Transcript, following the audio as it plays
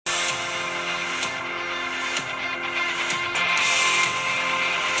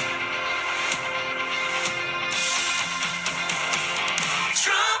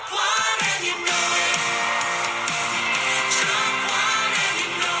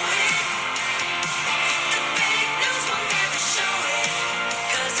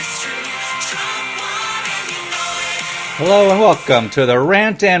Hello and welcome to the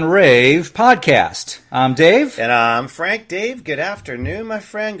Rant and Rave podcast. I'm Dave. And I'm Frank. Dave, good afternoon, my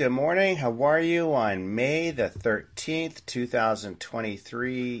friend. Good morning. How are you on May the 13th,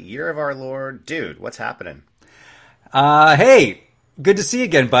 2023, year of our Lord? Dude, what's happening? Hey, good to see you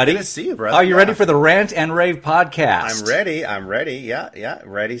again, buddy. Good to see you, brother. Are you ready for the Rant and Rave podcast? I'm ready. Yeah.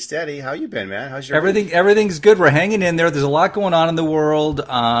 Ready, steady. How you been, man? How's your Everything's good. We're hanging in there. There's a lot going on in the world.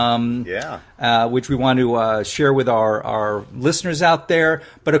 Which we want to share with our listeners out there.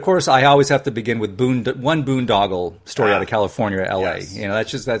 But of course, I always have to begin with one boondoggle story out of California, LA. Yes. You know,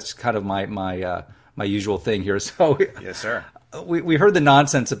 that's kind of my usual thing here. So Yes, sir. We heard the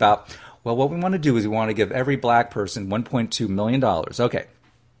nonsense about, well, what we want to do is we want to give every black person $1.2 million. Okay.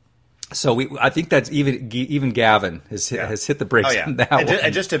 So I think that's even Gavin has hit the brakes on that one.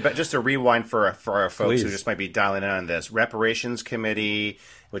 And just to rewind for our folks Please. who just might be dialing in on this, Reparations Committee,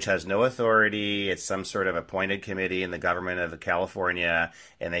 which has no authority, it's some sort of appointed committee in the government of California,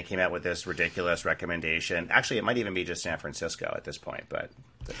 and they came out with this ridiculous recommendation. Actually, it might even be just San Francisco at this point, but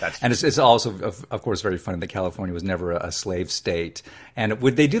that's... And it's also, of course, very funny that California was never a slave state. And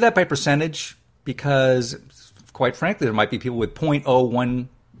would they do that by percentage? Because, quite frankly, there might be people with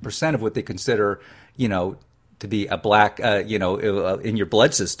 0.01% of what they consider, to be a black, in your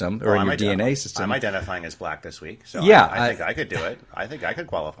blood system or in your DNA system. I'm identifying as black this week, so yeah, I think I could do it. I think I could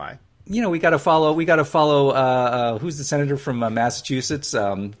qualify. We got to follow. Who's the senator from Massachusetts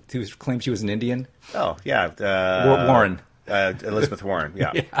who claimed she was an Indian? Oh yeah, Warren. Elizabeth Warren.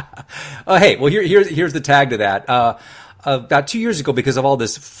 Yeah. Yeah. Oh, hey. Well, here's the tag to that. About 2 years ago, because of all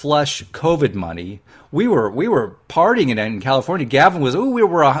this flush COVID money, we were partying in California. Gavin was, we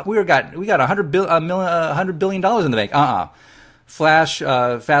got $100 billion in the bank.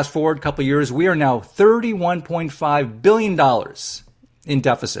 Fast forward a couple of years, we are now $31.5 billion in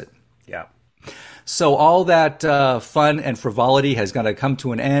deficit. Yeah. So all that fun and frivolity has got to come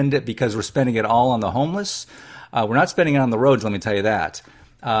to an end because we're spending it all on the homeless. We're not spending it on the roads, let me tell you that.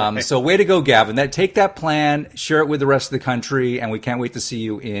 So way to go, Gavin. Take that plan, share it with the rest of the country, and we can't wait to see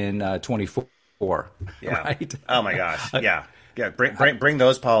you in 24. Yeah. Right? Oh my gosh. Yeah. Yeah. Bring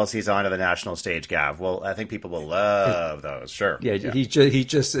those policies onto the national stage, Gav. Well, I think people will love those. Sure. Yeah. He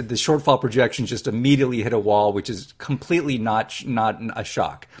just the shortfall projections just immediately hit a wall, which is completely not a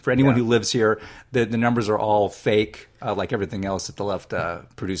shock for anyone who lives here. The numbers are all fake, like everything else that the left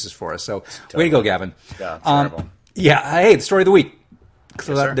produces for us. So way to go, Gavin. Yeah. Terrible. Hey, the story of the week.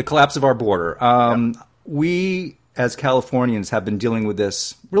 So Yes, the collapse of our border. We, as Californians, have been dealing with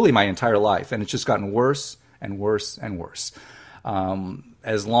this really my entire life, and it's just gotten worse and worse and worse.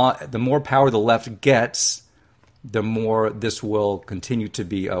 The more power the left gets, the more this will continue to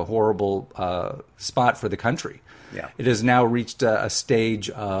be a horrible spot for the country. Yeah. It has now reached a stage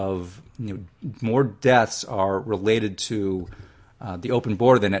of more deaths are related to the open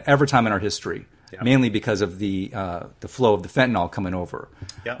border than at every time in our history. Yeah. Mainly because of the flow of the fentanyl coming over.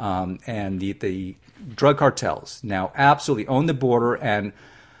 Yeah. And the drug cartels now absolutely own the border, and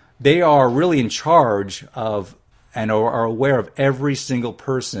they are really in charge of and are aware of every single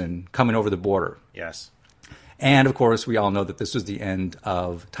person coming over the border. Yes. And, of course, we all know that this was the end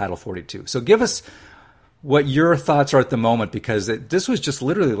of Title 42. So give us what your thoughts are at the moment, because this was just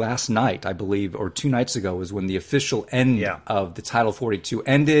literally last night, I believe, or 2 nights ago was when the official end of the Title 42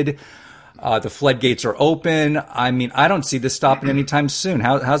 ended. The floodgates are open. I mean, I don't see this stopping anytime soon.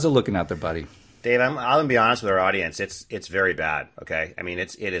 How's it looking out there, buddy? Dave, I'm going to be honest with our audience. It's very bad. Okay, I mean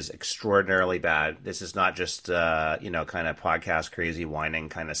it is extraordinarily bad. This is not just kind of podcast crazy whining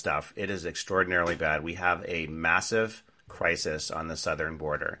kind of stuff. It is extraordinarily bad. We have a massive crisis on the southern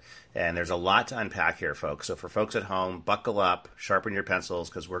border, and there's a lot to unpack here, folks. So for folks at home, buckle up, sharpen your pencils,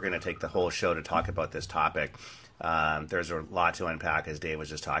 because we're going to take the whole show to talk about this topic. There's a lot to unpack, as Dave was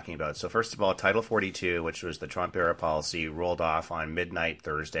just talking about. So first of all, Title 42, which was the Trump-era policy, rolled off on midnight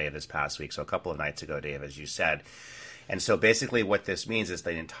Thursday this past week. So a couple of nights ago, Dave, as you said. And so basically what this means is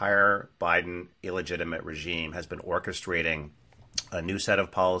the entire Biden illegitimate regime has been orchestrating a new set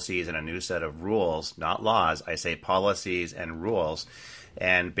of policies and a new set of rules, not laws. I say policies and rules.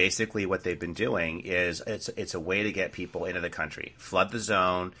 And basically what they've been doing is it's a way to get people into the country, flood the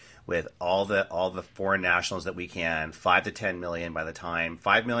zone with all the foreign nationals that we can, 5 to 10 million by the time.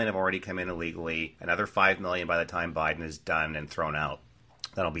 5 million have already come in illegally, another 5 million by the time Biden is done and thrown out.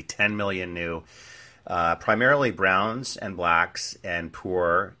 That'll be 10 million new, primarily browns and blacks and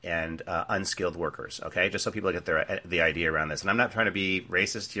poor and unskilled workers, okay? Just so people get the idea around this. And I'm not trying to be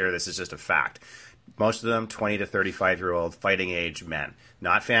racist here. This is just a fact. most of them 20 to 35-year-old fighting age men,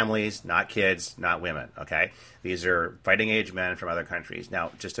 not families, not kids, not women. Okay, these are fighting age men from other countries.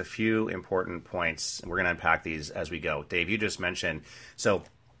 Now, just a few important points, and we're going to unpack these as we go. Dave, you just mentioned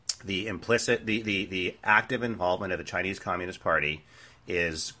the active involvement of the Chinese Communist Party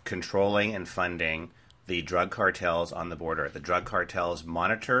is controlling and funding the drug cartels on the border. The drug cartels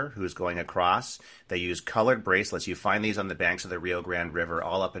monitor who's going across. They use colored bracelets. You find these on the banks of the Rio Grande River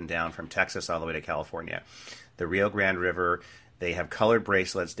all up and down from Texas all the way to California. The Rio Grande River, they have colored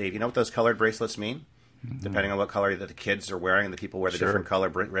bracelets. Dave, you know what those colored bracelets mean? Mm-hmm. Depending on what color that the kids are wearing and the people wear the different color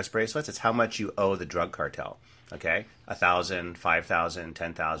wrist bracelets, it's how much you owe the drug cartel. Okay, 1,000, 5,000,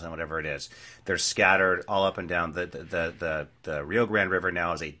 10,000, whatever it is. They're scattered all up and down. The Rio Grande River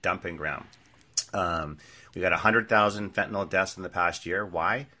now is a dumping ground. We got 100,000 fentanyl deaths in the past year.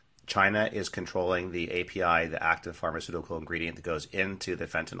 Why? China is controlling the API, the active pharmaceutical ingredient that goes into the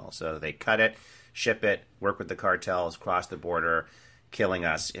fentanyl. So they cut it, ship it, work with the cartels, cross the border, killing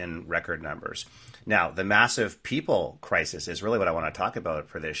us in record numbers. Now, the massive people crisis is really what I want to talk about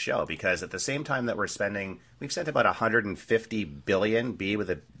for this show, because at the same time that we've spent about 150 billion,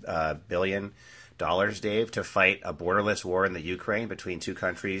 billion dollars, Dave, to fight a borderless war in the Ukraine between two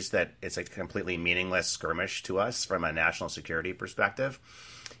countries that it's a completely meaningless skirmish to us from a national security perspective.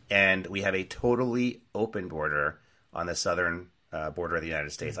 And we have a totally open border on the southern border of the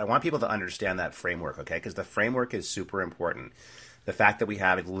United States. I want people to understand that framework, okay? Because the framework is super important. The fact that we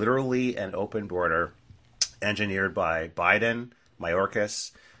have literally an open border engineered by Biden,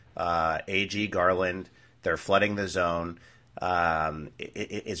 Mayorkas, AG Garland, they're flooding the zone.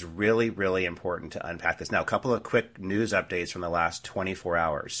 It is really, really important to unpack this. Now, a couple of quick news updates from the last 24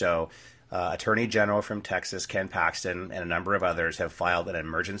 hours. So, Attorney General from Texas, Ken Paxton, and a number of others have filed an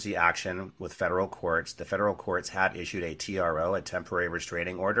emergency action with federal courts. The federal courts have issued a TRO, a temporary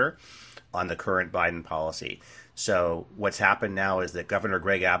restraining order, on the current Biden policy. So what's happened now is that Governor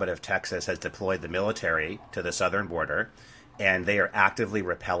Greg Abbott of Texas has deployed the military to the southern border, and they are actively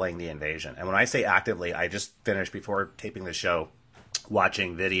repelling the invasion. And when I say actively, I just finished, before taping the show,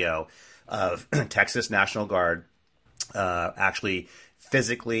 watching video of Texas National Guard actually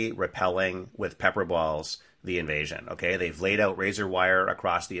physically repelling with pepper balls the invasion. Okay, they've laid out razor wire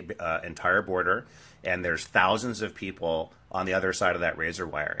across the entire border, and there's thousands of people on the other side of that razor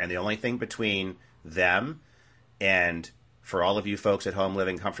wire. And the only thing between them and, for all of you folks at home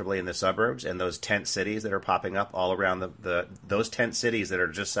living comfortably in the suburbs and those tent cities that are popping up all around those tent cities that are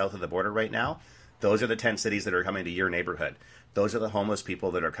just south of the border right now, those are the tent cities that are coming to your neighborhood. Those are the homeless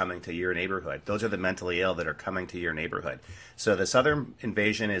people that are coming to your neighborhood. Those are the mentally ill that are coming to your neighborhood. So the southern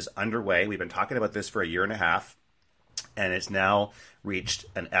invasion is underway. We've been talking about this for a year and a half, and it's now reached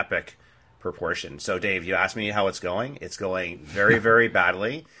an epic proportion. So, Dave, you asked me how it's going. It's going very, very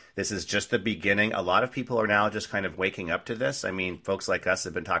badly. This is just the beginning. A lot of people are now just kind of waking up to this. I mean, folks like us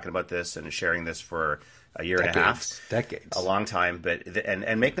have been talking about this and sharing this for a year and a half. Decades. A long time. But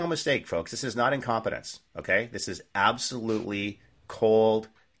and make no mistake, folks, this is not incompetence, okay? This is absolutely cold,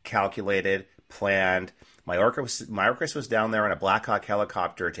 calculated, planned. Mayorkas was down there on a Black Hawk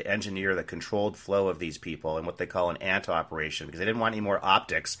helicopter to engineer the controlled flow of these people in what they call an ant operation, because they didn't want any more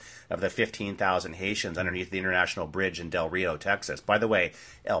optics of the 15,000 Haitians underneath the International Bridge in Del Rio, Texas. By the way,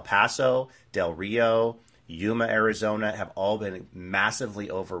 El Paso, Del Rio, Yuma, Arizona have all been massively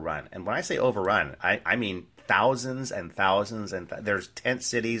overrun. And when I say overrun, I mean thousands and thousands, and there's tent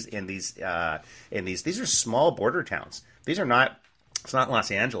cities in these. These are small border towns. These are not. It's not Los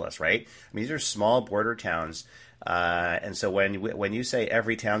Angeles, right? I mean, these are small border towns, and so when you say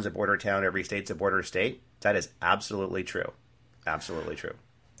every town's a border town, every state's a border state, that is absolutely true. Absolutely true.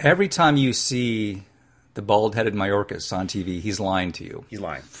 Every time you see the bald-headed Mayorkas on TV, he's lying to you. He's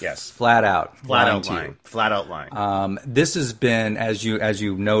lying. Yes, flat out lying. Flat out lying. This has been, as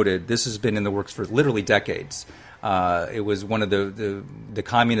you noted, this has been in the works for literally decades. It was one of the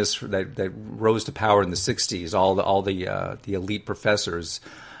communists that rose to power in the 60s. All the elite professors,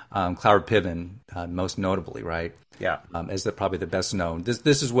 Cloward Piven, most notably, right? Yeah. As probably the best known.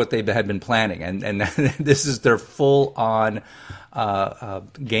 This is what they had been planning, and this is their full on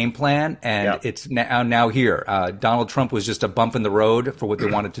game plan, and Yep. it's now here. Donald Trump was just a bump in the road for what they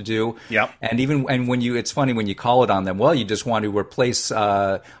wanted to do. Yep. And it's funny when you call it on them. Well, you just want to replace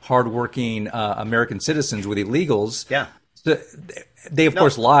hardworking American citizens with illegals. Yeah. They of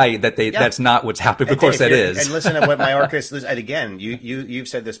course lie that that's not what's happening. Of course, that is. And listen to what Mayorkas. And again, you've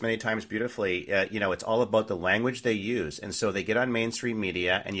said this many times beautifully. It's all about the language they use, and so they get on mainstream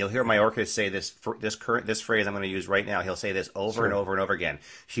media, and you'll hear Mayorkas say this phrase I'm going to use right now. He'll say this over and over and over again.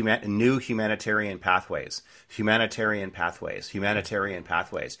 Humanitarian pathways.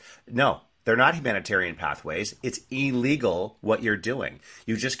 No, They're not humanitarian pathways. It's illegal what you're doing.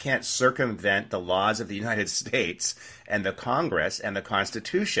 You just can't circumvent the laws of the United States and the Congress and the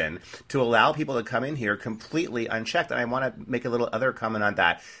Constitution to allow people to come in here completely unchecked. And I want to make a little other comment on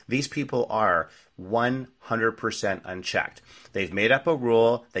that. These people are 100% unchecked. They've made up a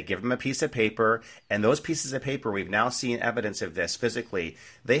rule. They give them a piece of paper. And those pieces of paper, we've now seen evidence of this physically.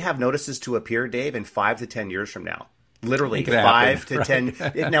 They have notices to appear, Dave, in 5 to 10 years from now. Literally 5 to 10.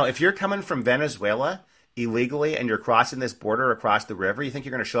 Now, if you're coming from Venezuela illegally and you're crossing this border across the river, you think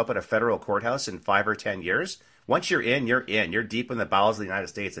you're going to show up at a federal courthouse in 5 or 10 years? Once you're in, you're in. You're deep in the bowels of the United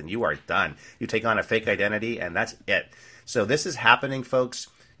States and you are done. You take on a fake identity and that's it. So this is happening, folks.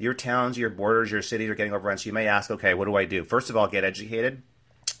 Your towns, your borders, your cities are getting overrun. So you may ask, okay, what do I do? First of all, get educated.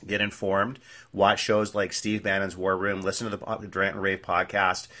 Get informed. Watch shows like Steve Bannon's War Room. Listen to the Rant and Rave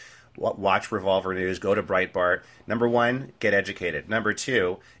podcast. Watch Revolver News, go to Breitbart. Number 1, get educated. Number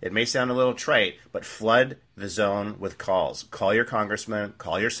 2, it may sound a little trite, but flood the zone with calls. Call your congressman,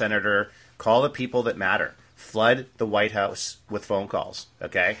 call your senator, call the people that matter. Flood the White House with phone calls,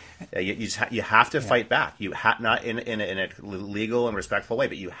 okay? You have to fight back. You not in a legal and respectful way,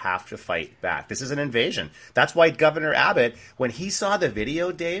 but you have to fight back. This is an invasion. That's why Governor Abbott, when he saw the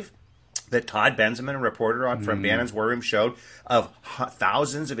video, Dave, that Todd Benjamin, a reporter from Bannon's War Room, showed of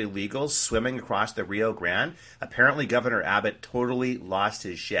thousands of illegals swimming across the Rio Grande, apparently Governor Abbott totally lost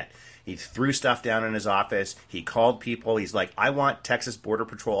his shit. He threw stuff down in his office. He called people. He's like, I want Texas Border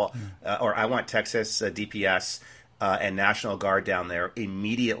Patrol or I want Texas DPS and National Guard down there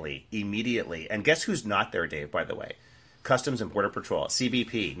immediately. And guess who's not there, Dave, by the way? Customs and Border Patrol,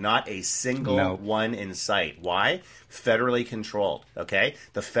 CBP, not a single one in sight. Why? Federally controlled, okay?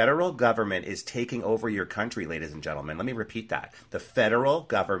 The federal government is taking over your country, ladies and gentlemen. Let me repeat that. The federal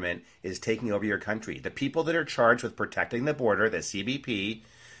government is taking over your country. The people that are charged with protecting the border, the CBP,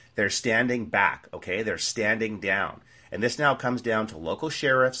 they're standing back, okay? They're standing down. And this now comes down to local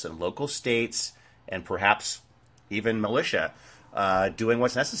sheriffs and local states and perhaps even militia doing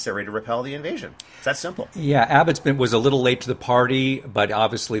what's necessary to repel the invasion. It's that simple. Yeah, Abbott's was a little late to the party, but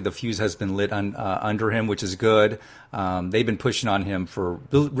obviously the fuse has been lit under him, which is good. They've been pushing on him for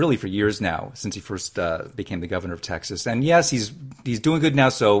years now, since he first became the governor of Texas. And yes, he's doing good now,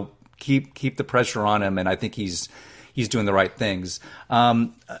 so keep the pressure on him, and I think he's doing the right things.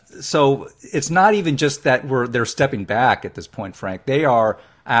 So it's not even just that they're stepping back at this point, Frank. They are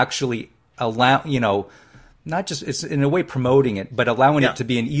actually not just, it's in a way promoting it, but allowing it to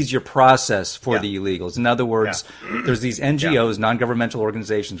be an easier process for the illegals. In other words, there's these NGOs, non-governmental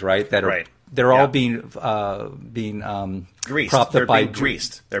organizations, right? That are they're all being greased. Propped they're up by being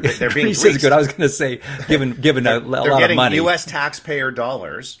greased. They're being greased. Is good. I was going to say, given a lot of money. They're getting U.S. taxpayer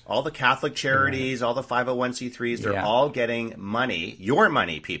dollars. All the Catholic charities, all the 501c3s, they're all getting money. Your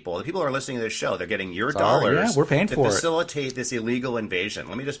money, people. The people who are listening to this show, they're getting your dollars. Yeah, we're paying for it. To facilitate this illegal invasion.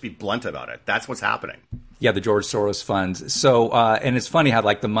 Let me just be blunt about it. That's what's happening. Yeah, the George Soros funds. So, and it's funny how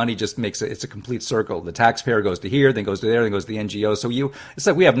like the money just it's a complete circle. The taxpayer goes to here, then goes to there, then goes to the NGO. So it's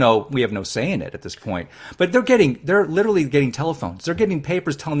like we have no say in it at this point. But they're literally getting telephones. They're getting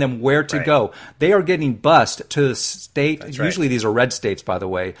papers telling them where to go. They are getting bused to the state. That's usually these are red states, by the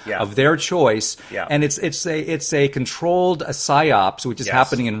way, of their choice. Yeah. And it's a controlled psyops, which is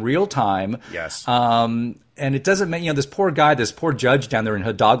happening in real time. Yes. And it doesn't mean, this poor judge down there in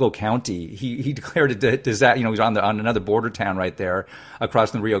Hidalgo County, he declared a disaster. He's on another border town right there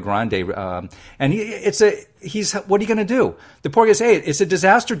across the Rio Grande. And he's what are you going to do? The poor guy says, hey, it's a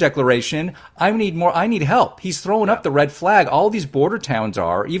disaster declaration. I need help. He's throwing up the red flag. All these border towns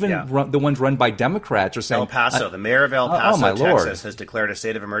are, even the ones run by Democrats are saying. El Paso, the mayor of El Paso, Texas, has declared a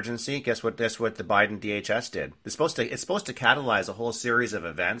state of emergency. Guess what the Biden DHS did? It's supposed to catalyze a whole series of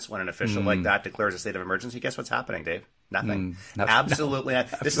events when an official like that declares a state of emergency. Guess what's happening, Dave? Nothing. Absolutely not.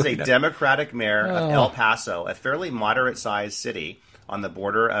 This is a Democratic mayor of El Paso, a fairly moderate-sized city on the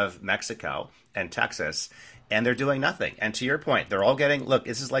border of Mexico and Texas, and they're doing nothing. And to your point, they're all getting. Look,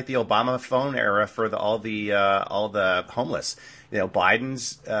 this is like the Obama phone era for all the homeless.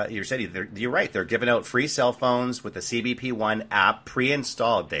 Biden's. You're right. They're giving out free cell phones with the CBP One app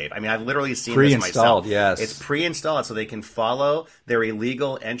pre-installed. Dave, I mean, I've literally seen this myself. Yes, it's pre-installed, so they can follow their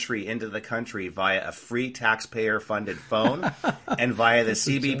illegal entry into the country via a free taxpayer-funded phone and via the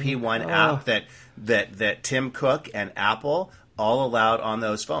CBP One app that Tim Cook and Apple all allowed on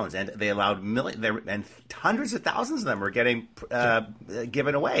those phones, and they allowed and hundreds of thousands of them were getting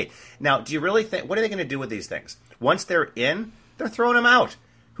given away. Now, do you really think? What are they going to do with these things once they're in? They're throwing them out.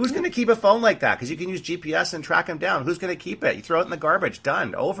 Who's going to keep a phone like that? Because you can use GPS and track them down. Who's going to keep it? You throw it in the garbage.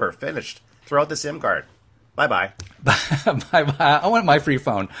 Done. Over. Finished. Throw out the SIM card. Bye-bye. Bye-bye. I want my free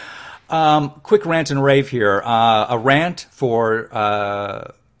phone. Quick rant and rave here. A rant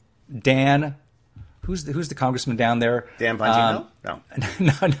for Dan. Who's the congressman down there? Dan Bongino? No.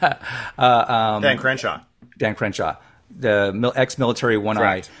 No. Dan Crenshaw. Dan Crenshaw, the ex-military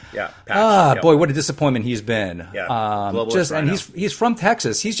Correct. Eye. Yeah. Patch. Yep. Boy, what a disappointment he's been. Yeah. Globalist and he's from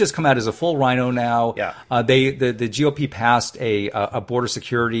Texas. He's just come out as a full rhino now. Yeah. The GOP passed a border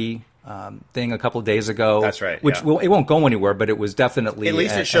security thing a couple of days ago. That's right. Which it won't go anywhere, but it was definitely at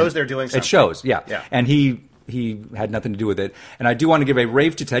least it shows they're doing something. It shows, yeah. Yeah. And he had nothing to do with it. And I do want to give a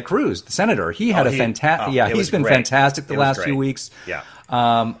rave to Ted Cruz, the senator. He had a fantastic. He's been fantastic the last few weeks. Yeah.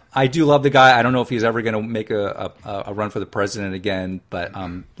 I do love the guy. I don't know if he's ever going to make a run for the president again, but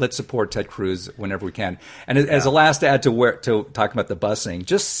let's support Ted Cruz whenever we can. And as a last add to talking about the busing,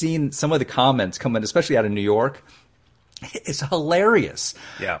 just seeing some of the comments coming, especially out of New York, it's hilarious.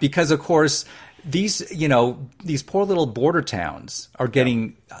 Yeah. Because of course these poor little border towns are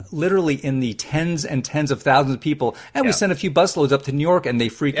getting literally in the tens and tens of thousands of people. And we send a few busloads up to New York and they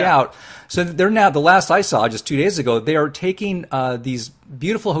freak out. So they're now, the last I saw just 2 days ago, they are taking these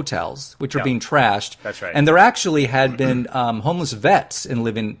beautiful hotels, which are being trashed. That's right. And there actually had been homeless vets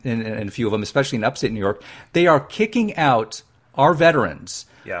living in a few of them, especially in upstate New York. They are kicking out our veterans.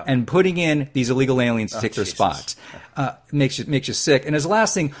 Yeah. And putting in these illegal aliens to take their spots makes you sick. And as a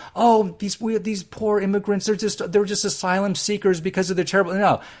last thing, these poor immigrants, they're just asylum seekers because of their terrible.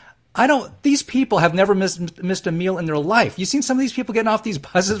 No, these people have never missed a meal in their life. You seen some of these people getting off these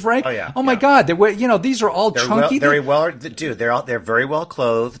buses, right? Oh yeah. Oh my God, these are all chunky. They're very well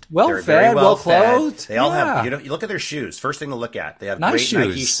clothed, well fed, well clothed. They all have. You look at their shoes. First thing to look at, they have nice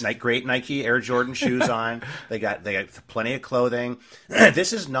great Nike Air Jordan shoes on. They got plenty of clothing.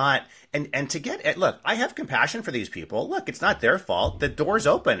 This is not. And to get look, I have compassion for these people. Look, it's not their fault. The door's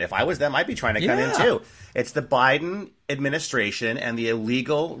open. If I was them, I'd be trying to come in too. It's the Biden administration and the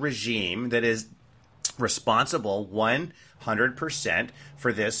illegal regime that is responsible 100%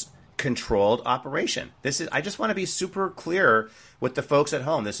 for this controlled operation. I just want to be super clear with the folks at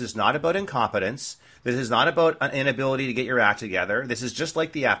home. This is not about incompetence. This is not about an inability to get your act together. This is just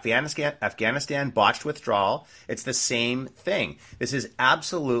like the Afghanistan botched withdrawal. It's the same thing. This is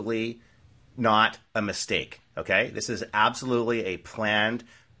absolutely not a mistake, okay? This is absolutely a planned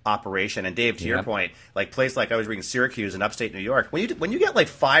operation. And Dave, to your point, place like I was reading Syracuse in upstate New York, when you get like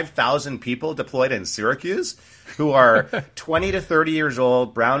 5,000 people deployed in Syracuse who are 20 to 30 years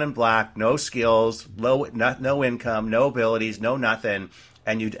old, brown and black, no skills, no income, no abilities, no nothing,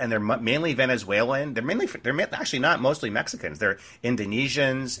 and they're mainly Venezuelan. They're actually not mostly Mexicans. They're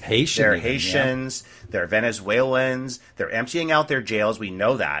Indonesians, Haitians, they're Venezuelans. They're emptying out their jails. We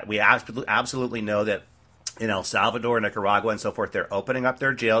know that. We absolutely know that. In El Salvador, Nicaragua, and so forth, they're opening up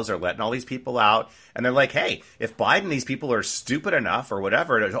their jails. They're letting all these people out, and they're like, "Hey, if Biden, these people are stupid enough or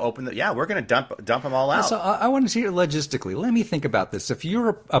whatever to open we're going to dump them all out." So I want to hear logistically. Let me think about this. If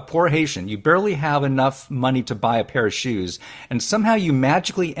you're a poor Haitian, you barely have enough money to buy a pair of shoes, and somehow you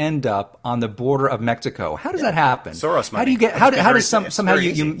magically end up on the border of Mexico. How does that happen? Soros money. How do you get? How does somehow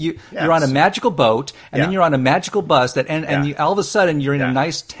you're on a magical boat, and then you're on a magical bus and you, all of a sudden you're in a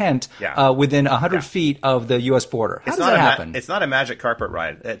nice tent within 100 feet of the U.S. border. How does that happen? It's not a magic carpet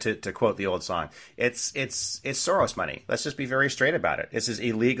ride, to quote the old song. It's Soros money. Let's just be very straight about it. This is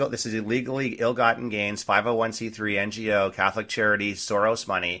illegal. This is illegally ill-gotten gains, 501c3 NGO, Catholic charity, Soros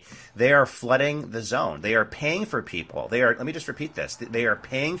money. They are flooding the zone. They are paying for people. Let me just repeat this. They are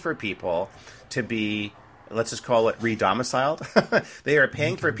paying for people to be, let's just call it re-domiciled. They are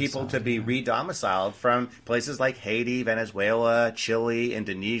paying for people to be re-domiciled from places like Haiti, Venezuela, Chile,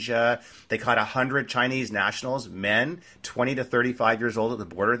 Indonesia. They caught 100 Chinese nationals, men, 20 to 35 years old at the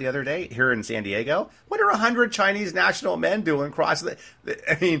border the other day here in San Diego. What are 100 Chinese national men doing crossing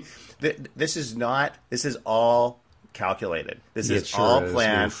I mean, this is all calculated. This is all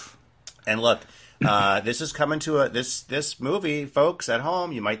planned. And look, this is coming to this movie, folks at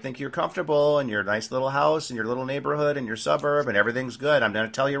home. You might think you're comfortable in your nice little house, in your little neighborhood, in your suburb, and everything's good. I'm going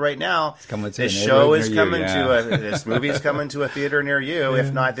to tell you right now, this movie is coming to a theater near you.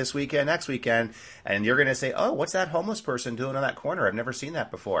 If not this weekend, next weekend. And you're going to say, oh, what's that homeless person doing on that corner? I've never seen that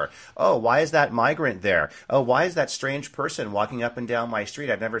before. Oh, why is that migrant there? Oh, why is that strange person walking up and down my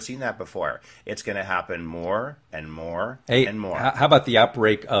street? I've never seen that before. It's going to happen more and more and more. How about the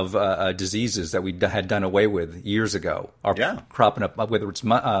outbreak of diseases that we we had done away with years ago are cropping up, whether it's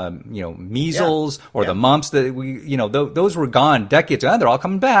measles or the mumps that those were gone decades ago. They're all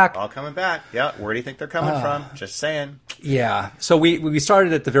coming back. All coming back. Yeah. Where do you think they're coming from? Just saying. Yeah. So we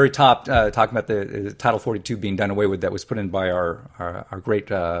started at the very top talking about the Title 42 being done away with that was put in by our great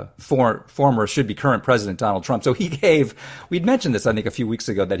former should-be current president Donald Trump. So we'd mentioned this I think a few weeks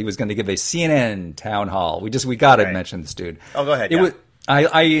ago that he was going to give a CNN town hall. We got to mention this dude. Oh, go ahead.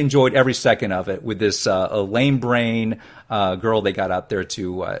 I enjoyed every second of it with this lame brain girl they got out there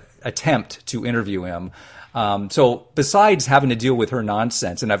to attempt to interview him. So besides having to deal with her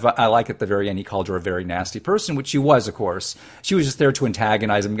nonsense, and I like at the very end he called her a very nasty person, which she was, of course. She was just there to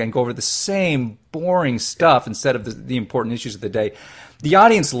antagonize him and go over the same boring stuff instead of the important issues of the day. The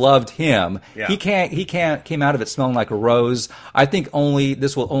audience loved him. Yeah. He came out of it smelling like a rose. I think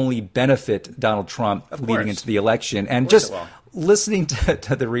this will only benefit Donald Trump leading into the election. And just listening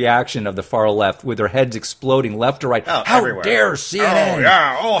to the reaction of the far left with their heads exploding left to right. How everywhere. Dare CNN? Oh,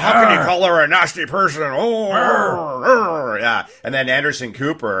 yeah. Oh, how can you call her a nasty person? Oh, yeah. And then Anderson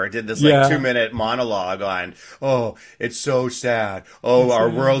Cooper did this 2-minute monologue on, oh, it's so sad. Oh, our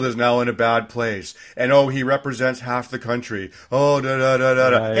world is now in a bad place. And oh, he represents half the country. Oh,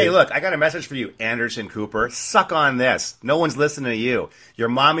 da-da-da-da-da. Right. Hey, look, I got a message for you, Anderson Cooper. Suck on this. No one's listening to you. Your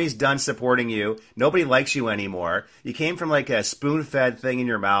mommy's done supporting you. Nobody likes you anymore. You came from like a spoon-fed thing in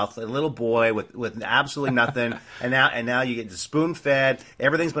your mouth, a little boy with absolutely nothing, and now you get spoon-fed.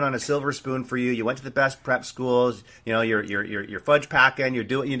 Everything's been on a silver spoon for you. You went to the best prep schools. You know, you're fudge packing. You're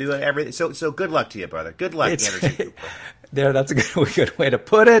doing everything. So good luck to you, brother. Good luck, Anderson Cooper. That's a good way to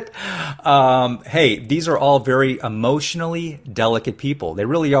put it. Hey, these are all very emotionally delicate people. They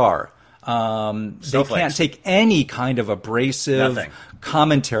really are. They can't take any kind of abrasive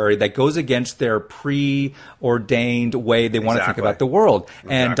commentary that goes against their preordained way they want to think about the world.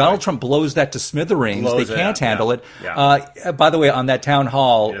 And Donald Trump blows that to smithereens. They can't handle it. Yeah. By the way, on that town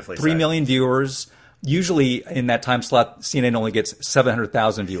hall, 3 million viewers. Usually in that time slot, CNN only gets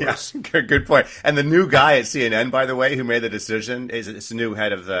 700,000 viewers. Yeah, good point. And the new guy at CNN, by the way, who made the decision, is the new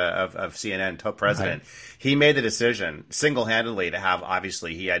head of CNN, top president. Right. He made the decision single-handedly to have,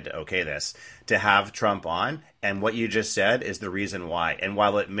 obviously he had to okay this, to have Trump on. And what you just said is the reason why. And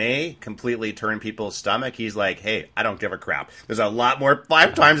while it may completely turn people's stomach, he's like, hey, I don't give a crap. There's a lot more,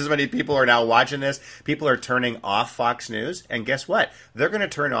 5 times as many people are now watching this. People are turning off Fox News. And guess what? They're going to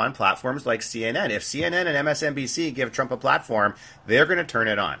turn on platforms like CNN. If CNN and MSNBC give Trump a platform, they're going to turn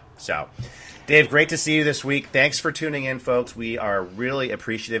it on. So, Dave, great to see you this week. Thanks for tuning in, folks. We are really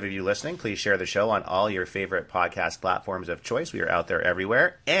appreciative of you listening. Please share the show on all your favorite podcast platforms of choice. We are out there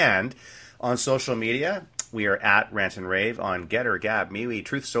everywhere. And on social media, we are at Rant and Rave on Getter, Gab, MeWe,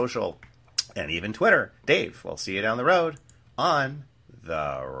 Truth Social, and even Twitter. Dave, we'll see you down the road on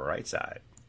the right side.